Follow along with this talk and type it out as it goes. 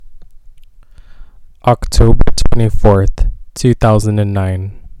October 24th,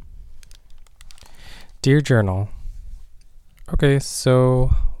 2009. Dear Journal. Okay, so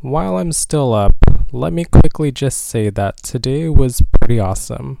while I'm still up, let me quickly just say that today was pretty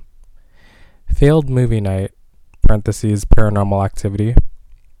awesome. Failed movie night, parentheses, paranormal activity.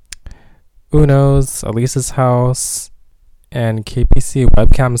 Uno's, Elisa's house, and KPC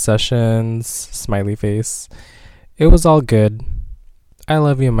webcam sessions, smiley face. It was all good. I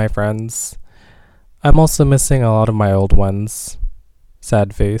love you, my friends. I'm also missing a lot of my old ones.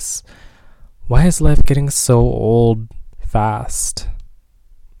 Sad face. Why is life getting so old fast?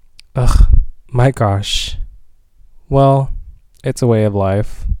 Ugh, my gosh. Well, it's a way of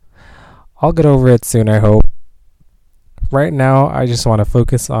life. I'll get over it soon, I hope. Right now, I just want to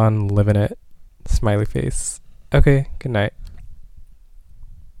focus on living it. Smiley face. Okay, good night.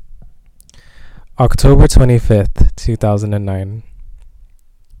 October 25th, 2009.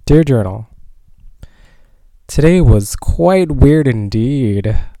 Dear Journal. Today was quite weird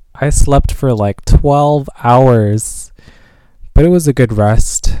indeed. I slept for like 12 hours, but it was a good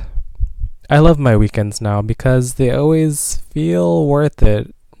rest. I love my weekends now because they always feel worth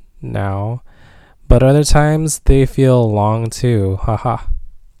it now, but other times they feel long too, haha.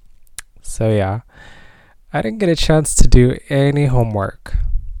 So yeah, I didn't get a chance to do any homework.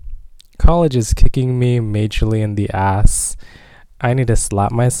 College is kicking me majorly in the ass. I need to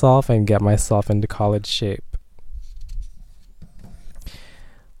slap myself and get myself into college shape.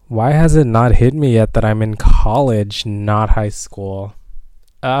 Why has it not hit me yet that I'm in college, not high school?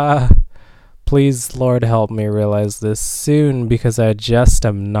 Please, Lord, help me realize this soon because I just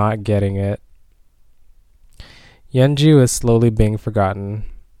am not getting it. Yeonju is slowly being forgotten.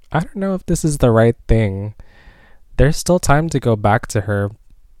 I don't know if this is the right thing. There's still time to go back to her,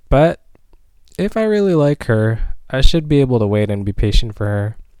 but if I really like her, I should be able to wait and be patient for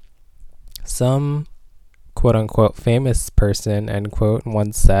her. Some quote-unquote famous person, end quote,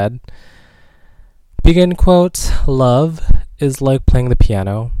 once said, begin quote, love is like playing the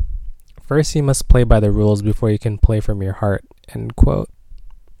piano. First you must play by the rules before you can play from your heart, end quote.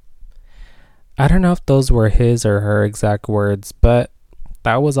 I don't know if those were his or her exact words, but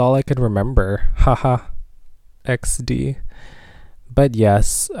that was all I could remember. Haha. XD. But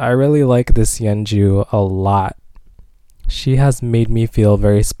yes, I really like this Yeonju a lot. She has made me feel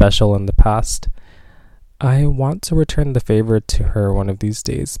very special in the past. I want to return the favor to her one of these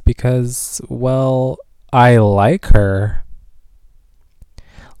days because, well, I like her.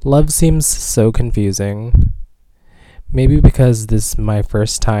 Love seems so confusing. Maybe because this is my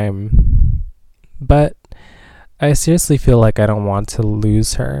first time. But I seriously feel like I don't want to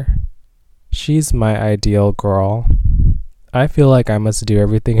lose her. She's my ideal girl. I feel like I must do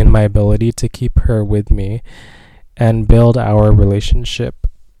everything in my ability to keep her with me and build our relationship.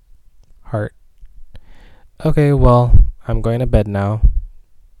 Heart. Okay, well, I'm going to bed now.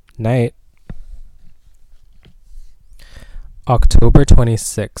 Night. October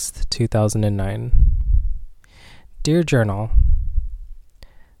 26th, 2009. Dear Journal.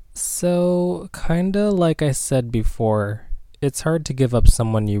 So, kinda like I said before, it's hard to give up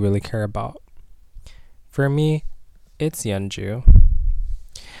someone you really care about. For me, it's Yeonju.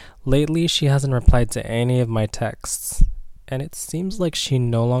 Lately, she hasn't replied to any of my texts, and it seems like she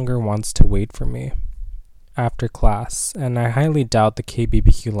no longer wants to wait for me after class, and I highly doubt the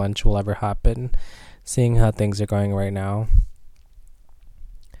KBBQ lunch will ever happen, seeing how things are going right now.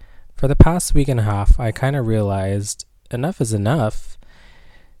 For the past week and a half, I kind of realized enough is enough.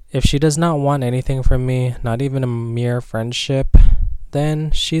 If she does not want anything from me, not even a mere friendship,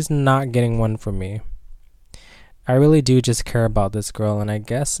 then she's not getting one from me. I really do just care about this girl, and I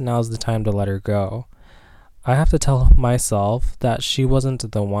guess now's the time to let her go. I have to tell myself that she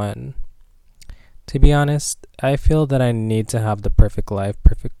wasn't the one. To be honest, I feel that I need to have the perfect life,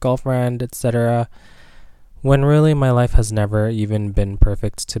 perfect girlfriend, etc., when really my life has never even been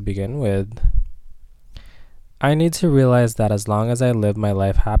perfect to begin with. I need to realize that as long as I live my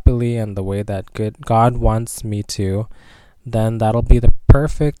life happily and the way that God wants me to, then that'll be the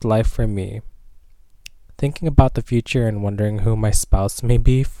perfect life for me. Thinking about the future and wondering who my spouse may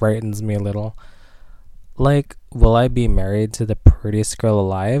be frightens me a little. Like, will I be married to the prettiest girl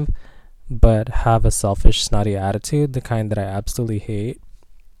alive, but have a selfish, snotty attitude, the kind that I absolutely hate?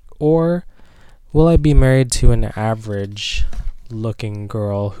 Or will I be married to an average-looking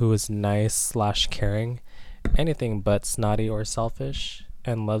girl who is nice/caring, anything but snotty or selfish,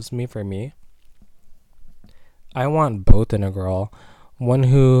 and loves me for me? I want both in a girl. One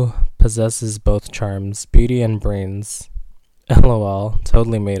who possesses both charms, beauty, and brains. LOL,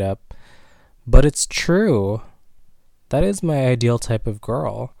 totally made up. But it's true. That is my ideal type of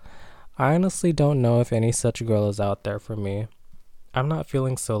girl. I honestly don't know if any such girl is out there for me. I'm not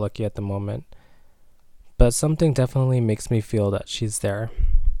feeling so lucky at the moment, but something definitely makes me feel that she's there.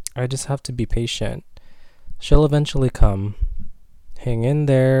 I just have to be patient. She'll eventually come. Hang in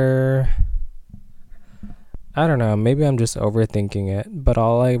there. I don't know, maybe I'm just overthinking it, but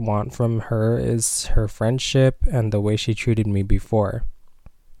all I want from her is her friendship and the way she treated me before.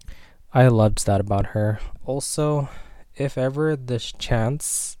 I loved that about her. Also, if ever this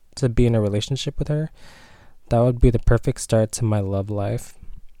chance to be in a relationship with her, that would be the perfect start to my love life.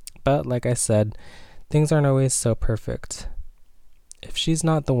 But like I said, things aren't always so perfect. If she's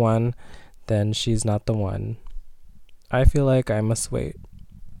not the one, then she's not the one. I feel like I must wait.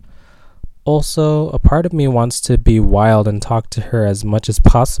 Also, a part of me wants to be wild and talk to her as much as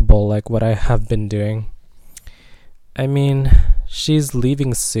possible, like what I have been doing. I mean, she's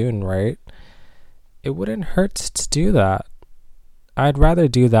leaving soon, right? It wouldn't hurt to do that. I'd rather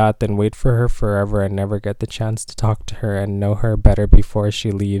do that than wait for her forever and never get the chance to talk to her and know her better before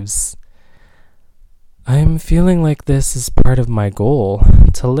she leaves. I'm feeling like this is part of my goal,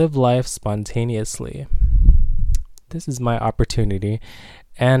 to live life spontaneously. This is my opportunity,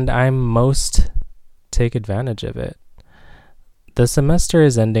 and I'm most take advantage of it. The semester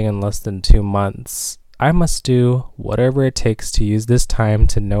is ending in less than 2 months. I must do whatever it takes to use this time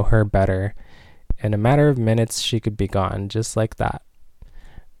to know her better. In a matter of minutes, she could be gone, just like that.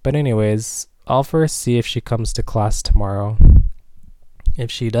 But anyways, I'll first see if she comes to class tomorrow.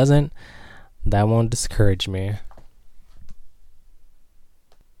 If she doesn't, that won't discourage me.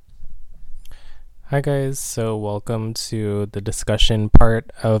 Hi guys, so welcome to the discussion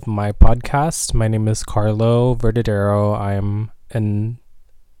part of my podcast. My name is Carlo Verdadero. I'm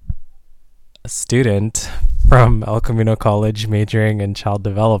a student from El Camino College majoring in child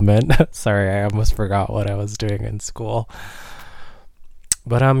development. Sorry, I almost forgot what I was doing in school.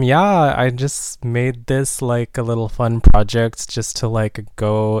 But yeah, I just made this like a little fun project just to like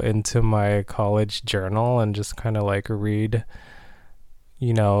go into my college journal and just kind of like read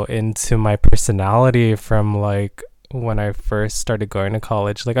into my personality from like when I first started going to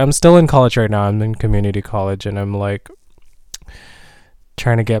college. Like I'm still in college right now. I'm in community college and I'm like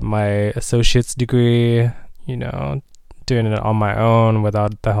trying to get my associate's degree, doing it on my own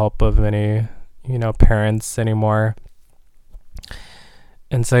without the help of any, parents anymore.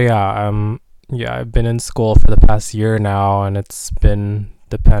 And so I've been in school for the past year now, and it's been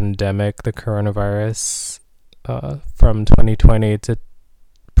the pandemic, the coronavirus, from 2020 to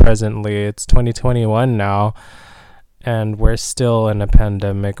presently. It's 2021 now, and we're still in a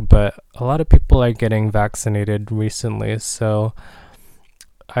pandemic, but a lot of people are getting vaccinated recently, so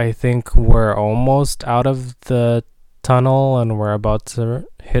I think we're almost out of the tunnel and we're about to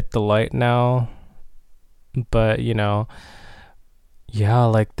hit the light now. But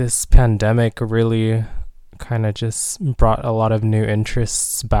like this pandemic really kind of just brought a lot of new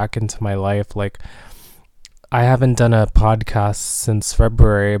interests back into my life. Like I haven't done a podcast since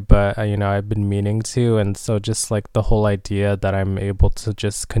February, but I've been meaning to, and so just like the whole idea that I'm able to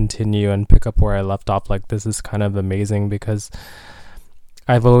just continue and pick up where I left off, like this is kind of amazing because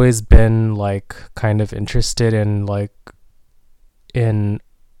I've always been like kind of interested in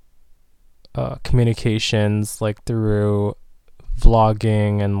communications, like through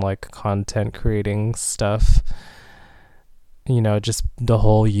vlogging and like content creating stuff. Just the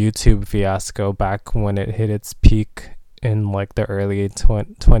whole YouTube fiasco back when it hit its peak in like the early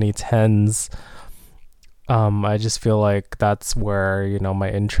 2010s. I just feel like that's where, my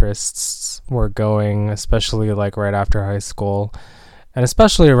interests were going, especially like right after high school. And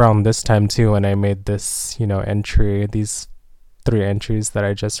especially around this time too, when I made this, entry, these 3 entries that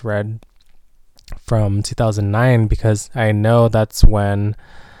I just read from 2009, because I know that's when,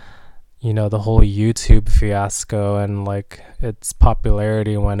 the whole YouTube fiasco and like its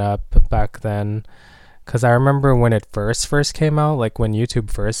popularity went up back then. Because I remember when it first came out, like when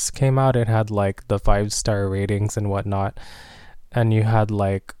YouTube first came out, it had like the 5-star ratings and whatnot. And you had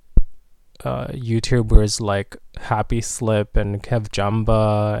like YouTubers like Happy Slip and Kev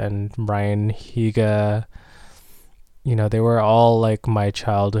Jumba and Ryan Higa. They were all like my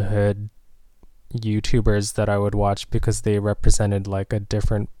childhood YouTubers that I would watch because they represented like a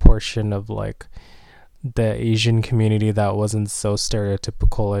different portion of like the Asian community that wasn't so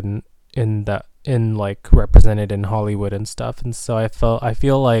stereotypical in like represented in Hollywood and stuff. And so I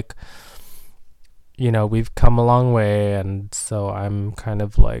feel like we've come a long way, and so I'm kind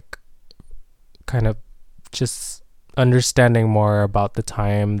of just understanding more about the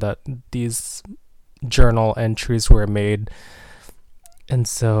time that these journal entries were made. And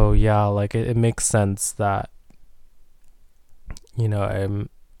so like it makes sense that I'm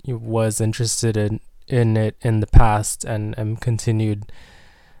was interested in it in the past, and am continued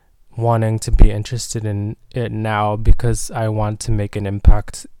wanting to be interested in it now, because I want to make an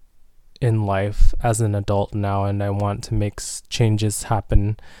impact in life as an adult now, and I want to make changes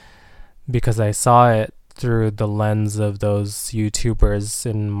happen, because I saw it through the lens of those YouTubers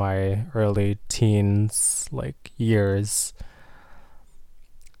in my early teens, like, years.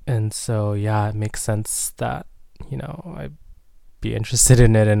 And so, yeah, it makes sense that, I'd be interested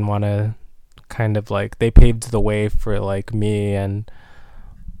in it and want to kind of, like, they paved the way for, like, me, and,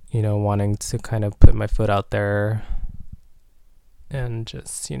 wanting to kind of put my foot out there and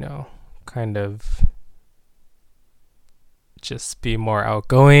just, kind of just be more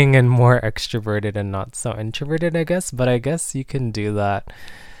outgoing and more extroverted and not so introverted, I guess. But I guess you can do that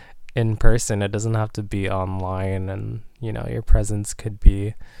in person. It doesn't have to be online, and your presence could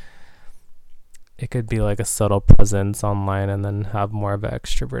be like a subtle presence online, and then have more of an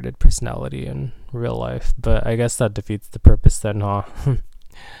extroverted personality in real life. But I guess that defeats the purpose then, huh?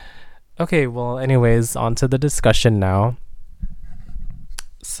 Okay, well, anyways, on to the discussion now.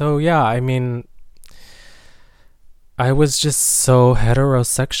 So yeah, I mean, I was just so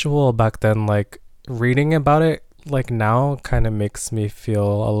heterosexual back then. Like, reading about it, like, now kind of makes me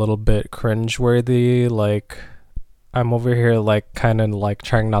feel a little bit cringeworthy. Like, I'm over here, like, kind of like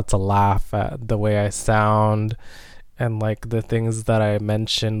trying not to laugh at the way I sound, and like the things that I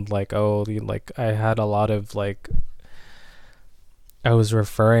mentioned, like, oh, like, I had a lot of, like, I was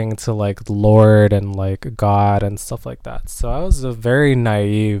referring to, like, Lord and, like, God and stuff like that. So I was a very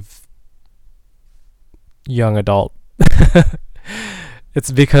naive young adult. It's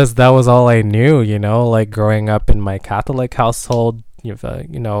because that was all I knew, like, growing up in my Catholic household,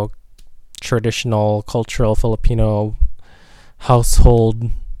 traditional cultural Filipino household.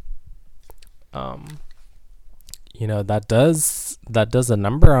 That does a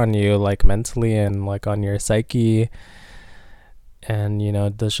number on you, like, mentally, and, like, on your psyche. And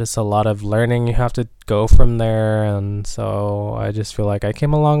there's just a lot of learning you have to go from there. And so I just feel like I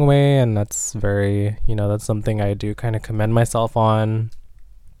came a long way, and that's very, that's something I do kind of commend myself on.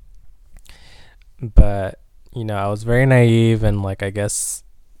 But I was very naive, and, like, I guess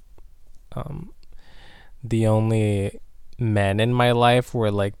the only men in my life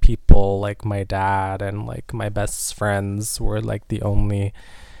were, like, people like my dad, and, like, my best friends were, like, the only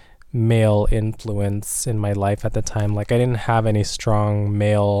male influence in my life at the time. Like, I didn't have any strong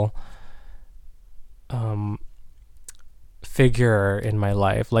male figure in my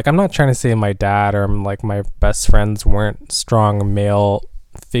life. Like, I'm not trying to say my dad or, like, my best friends weren't strong male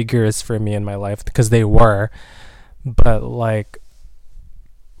figures for me in my life, because they were. But, like,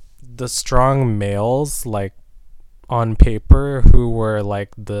 the strong males, like, on paper, who were, like,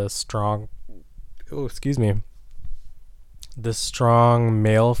 the strong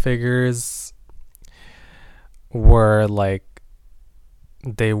male figures, were, like,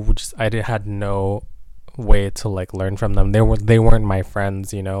 I had no way to, like, learn from them. They weren't my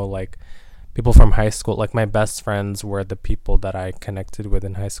friends, like, people from high school. Like, my best friends were the people that I connected with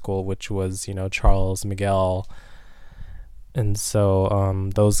in high school, which was, Charles, Miguel. And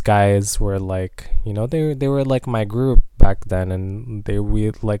so those guys were, like, they were, like, my group back then, and we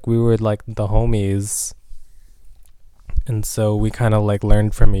were, like, the homies. And so we kind of, like,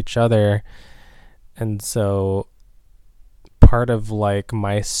 learned from each other. And so part of, like,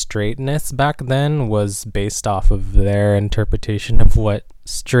 my straightness back then was based off of their interpretation of what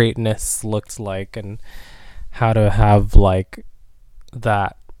straightness looked like, and how to have, like,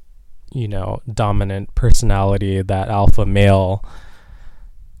 that, dominant personality, that alpha male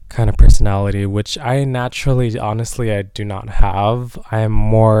kind of personality, which I naturally, honestly, I do not have. I'm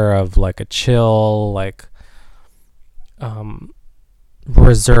more of, like, a chill, like,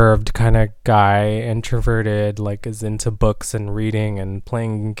 reserved kind of guy, introverted, like, is into books and reading and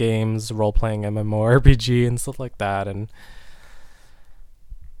playing games, role-playing MMORPG and stuff like that, and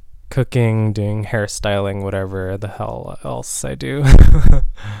cooking, doing hairstyling, whatever the hell else I do.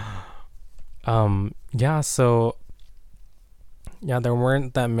 There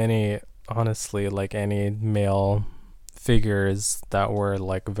weren't that many, honestly, like, any male figures that were,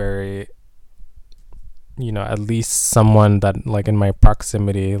 like, very, at least someone that, like, in my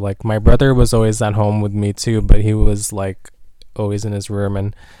proximity. Like, my brother was always at home with me too, but he was, like, always in his room,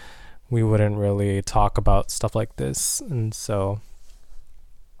 and we wouldn't really talk about stuff like this. And so,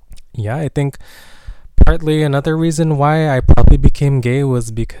 yeah, I think partly another reason why I probably became gay was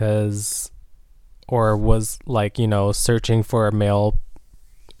because, or was, like, searching for a male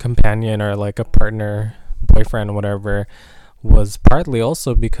companion, or, like, a partner, boyfriend, whatever, was partly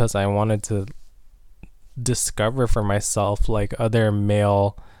also because I wanted to discover for myself, like, other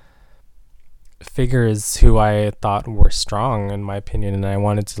male figures who I thought were strong in my opinion, and I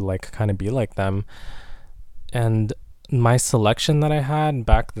wanted to like kind of be like them. And my selection that I had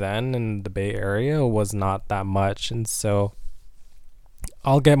back then in the Bay Area was not that much, and so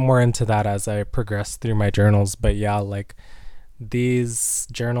I'll get more into that as I progress through my journals. But yeah, like these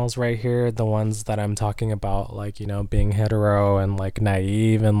journals right here, the ones that I'm talking about, like, you know, being hetero and like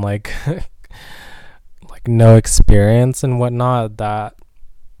naive and like like no experience and whatnot,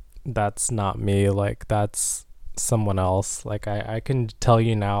 that's not me. Like that's someone else. Like I can tell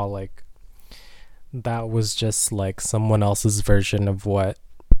you now, like that was just like someone else's version of what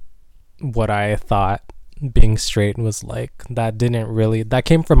I thought being straight was like. That didn't really, that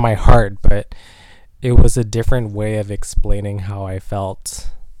came from my heart, but it was a different way of explaining how I felt.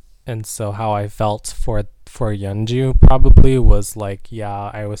 And so how I felt for Yeonju probably was like, yeah,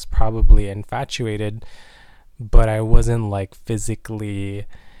 I was probably infatuated, but I wasn't like physically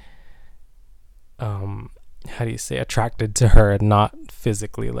how do you say, attracted to her, not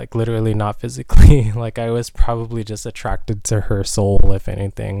physically, like literally not physically. Like I was probably just attracted to her soul, if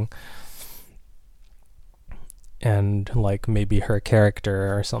anything, and like maybe her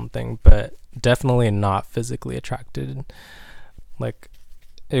character or something, but definitely not physically attracted. Like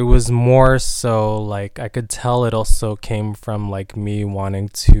it was more so like I could tell it also came from like me wanting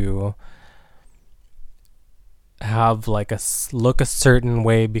to have like look a certain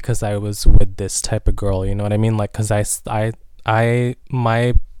way because I was with this type of girl, you know what I mean? Like cuz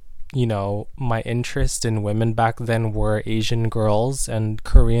my you know, my interest in women back then were Asian girls and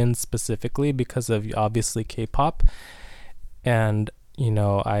Koreans specifically because of obviously K-pop. And you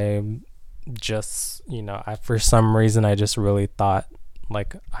know, I just, you know, for some reason I just really thought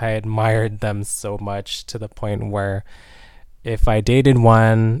like I admired them so much to the point where if I dated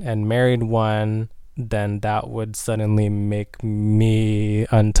one and married one, then that would suddenly make me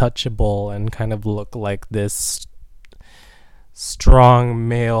untouchable and kind of look like this strong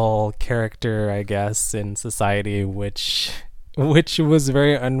male character, I guess, in society, which was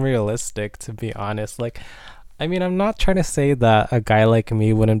very unrealistic, to be honest. Like, I mean, I'm not trying to say that a guy like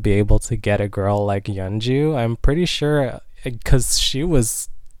me wouldn't be able to get a girl like Yeonju. I'm pretty sure, because she was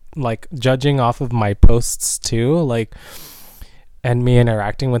like judging off of my posts too, like, and me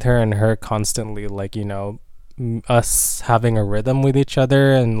interacting with her and her constantly like, you know, us having a rhythm with each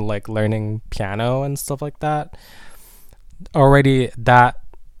other and like learning piano and stuff like that. Already that,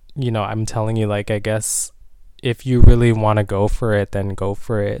 you know, I'm telling you, like, I guess if you really want to go for it, then go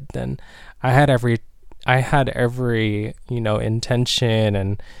for it. Then I had every you know, intention,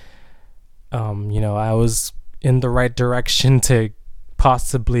 and you know, I was in the right direction to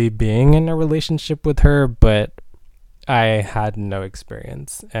possibly being in a relationship with her, but I had no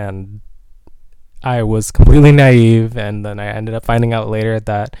experience and I was completely naive. And then I ended up finding out later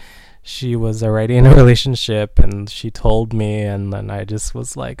that she was already in a relationship, and she told me, and then I just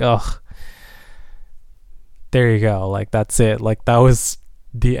was like, oh, there you go. Like, that's it. Like, that was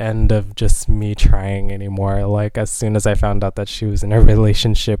the end of just me trying anymore. Like, as soon as I found out that she was in a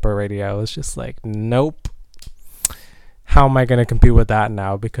relationship already, I was just like, nope. How am I going to compete with that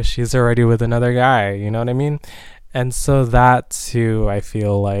now? Because she's already with another guy. You know what I mean? And so that too, I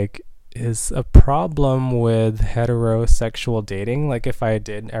feel like, is a problem with heterosexual dating. Like if I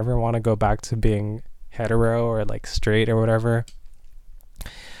did ever want to go back to being hetero or like straight or whatever,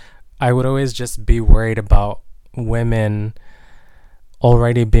 I would always just be worried about women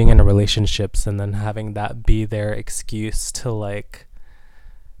already being in relationships and then having that be their excuse to like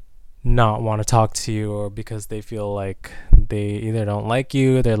not want to talk to you, or because they feel like they either don't like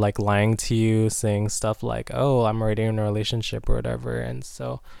you, they're like lying to you, saying stuff like, oh, I'm already in a relationship or whatever. And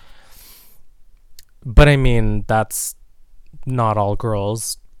so, but I mean, that's not all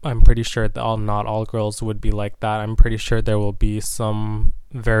girls. I'm pretty sure that not all girls would be like that. I'm pretty sure there will be some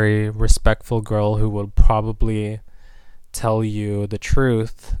very respectful girl who will probably tell you the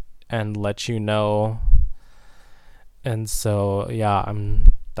truth and let you know. And so, yeah,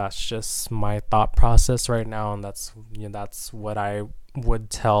 that's just my thought process right now, and that's, you know, that's what I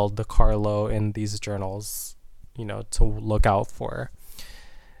would tell the Carlo in these journals, you know, to look out for.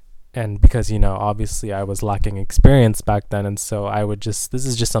 And because, you know, obviously I was lacking experience back then, and so I would just, this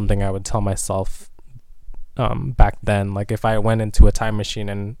is just something I would tell myself back then. Like if I went into a time machine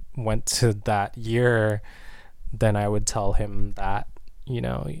and went to that year, then I would tell him that, you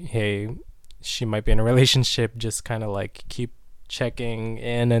know, hey, she might be in a relationship, just kind of like keep checking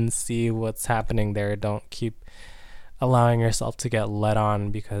in and see what's happening there. Don't keep allowing yourself to get led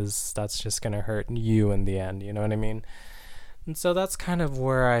on, because that's just going to hurt you in the end, you know what I mean? And so that's kind of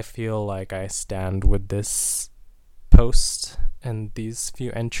where I feel like I stand with this post and these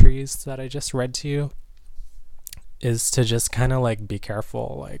few entries that I just read to you is to just kind of like be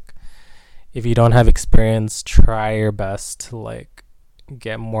careful. Like, if you don't have experience, try your best to like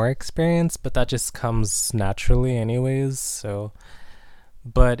get more experience, but that just comes naturally anyways. So,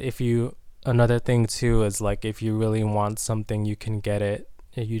 but another thing too is like, if you really want something, you can get it.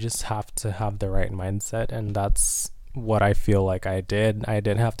 You just have to have the right mindset, and that's what I feel like I did. I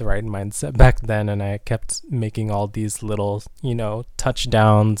did have the right mindset back then, and I kept making all these little,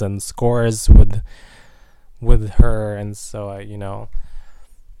 touchdowns and scores with her. And so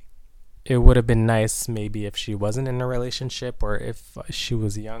it would have been nice maybe if she wasn't in a relationship, or if she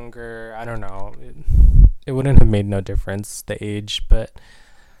was younger. I don't know. It wouldn't have made no difference, the age, but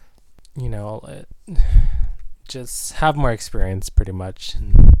just have more experience pretty much,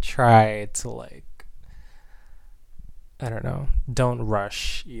 and try to like, I don't know, don't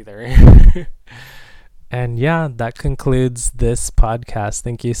rush either. And yeah, that concludes this podcast.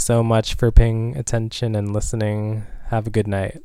 Thank you so much for paying attention and listening. Have a good night.